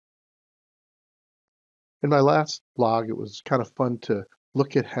In my last blog, it was kind of fun to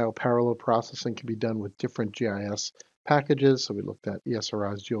look at how parallel processing can be done with different GIS packages. So we looked at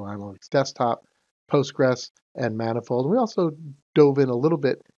ESRI's GeoAnalytics Desktop, Postgres, and Manifold. We also dove in a little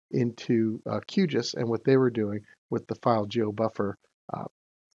bit into QGIS and what they were doing with the file GeoBuffer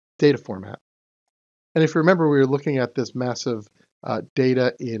data format. And if you remember, we were looking at this massive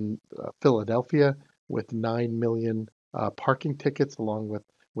data in Philadelphia with 9 million parking tickets along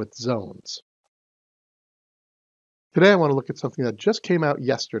with zones. Today I want to look at something that just came out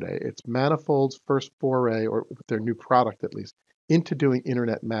yesterday. It's Manifold's first foray, or their new product at least, into doing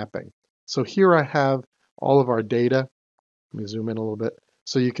internet mapping. So here I have all of our data. Let me zoom in a little bit.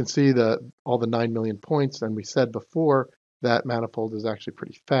 So you can see all the 9 million points, and we said before that Manifold is actually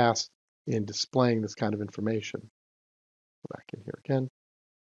pretty fast in displaying this kind of information. Go back in here again.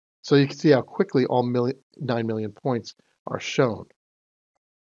 So you can see how quickly all 9 million points are shown.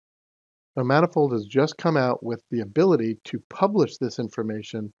 Now, Manifold has just come out with the ability to publish this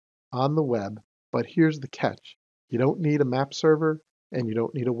information on the web, but here's the catch. You don't need a map server and you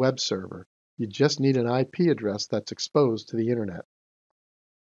don't need a web server. You just need an IP address that's exposed to the internet.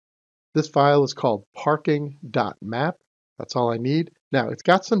 This file is called parking.map. That's all I need. Now, it's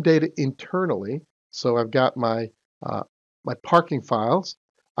got some data internally, so I've got my parking files.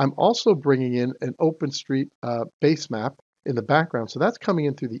 I'm also bringing in an OpenStreet base map in the background, so that's coming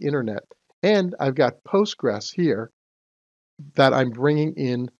in through the internet. And I've got Postgres here that I'm bringing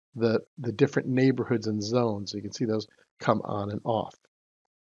in the different neighborhoods and zones. You can see those come on and off.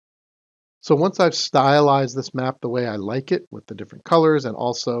 So once I've stylized this map the way I like it with the different colors and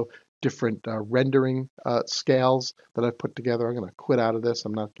also different rendering scales that I've put together, I'm going to quit out of this.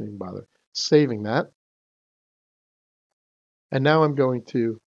 I'm not going to bother saving that. And now I'm going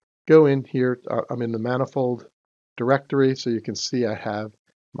to go in here. I'm in the Manifold directory, so you can see I have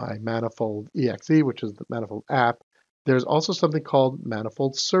my Manifold exe, which is the Manifold app. There's also something called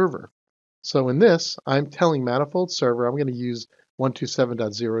Manifold Server. So in this, I'm telling Manifold Server, I'm going to use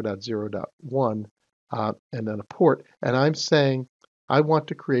 127.0.0.1 and then a port, and I'm saying I want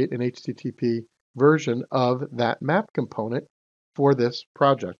to create an HTTP version of that map component for this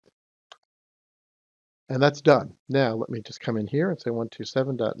project. And that's done. Now let me just come in here and say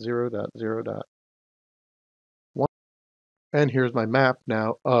 127.0.0.1. And here's my map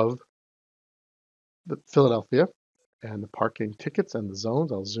now of the Philadelphia and the parking tickets and the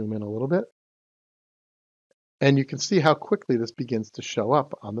zones. I'll zoom in a little bit. And you can see how quickly this begins to show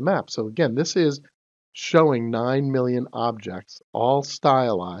up on the map. So again, this is showing 9 million objects, all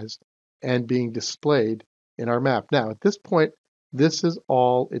stylized and being displayed in our map. Now, at this point, this is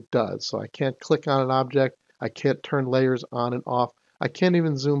all it does. So I can't click on an object. I can't turn layers on and off. I can't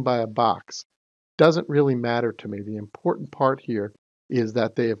even zoom by a box. Doesn't really matter to me. The important part here is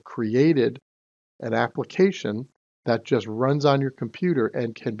that they have created an application that just runs on your computer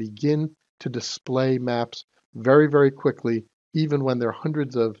and can begin to display maps very, very quickly, even when they're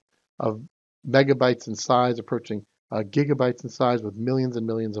hundreds of megabytes in size, approaching gigabytes in size with millions and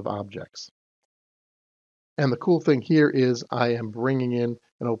millions of objects. And the cool thing here is I am bringing in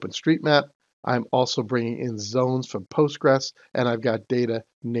an OpenStreetMap. I'm also bringing in zones from Postgres, and I've got data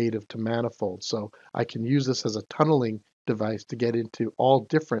native to Manifold. So I can use this as a tunneling device to get into all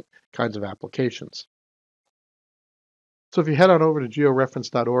different kinds of applications. So if you head on over to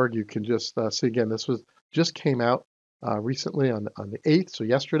georeference.org, you can just see again, this just came out recently on the 8th, so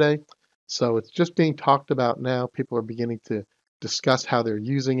yesterday. So it's just being talked about now. People are beginning to discuss how they're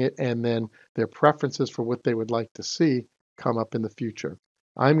using it, and then their preferences for what they would like to see come up in the future.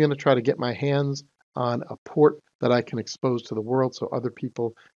 I'm going to try to get my hands on a port that I can expose to the world so other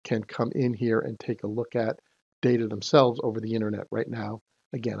people can come in here and take a look at data themselves over the internet. Right now,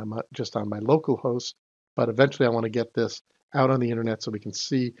 again, I'm not just on my local host, but eventually I want to get this out on the internet so we can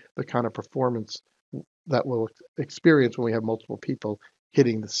see the kind of performance that we'll experience when we have multiple people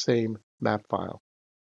hitting the same map file.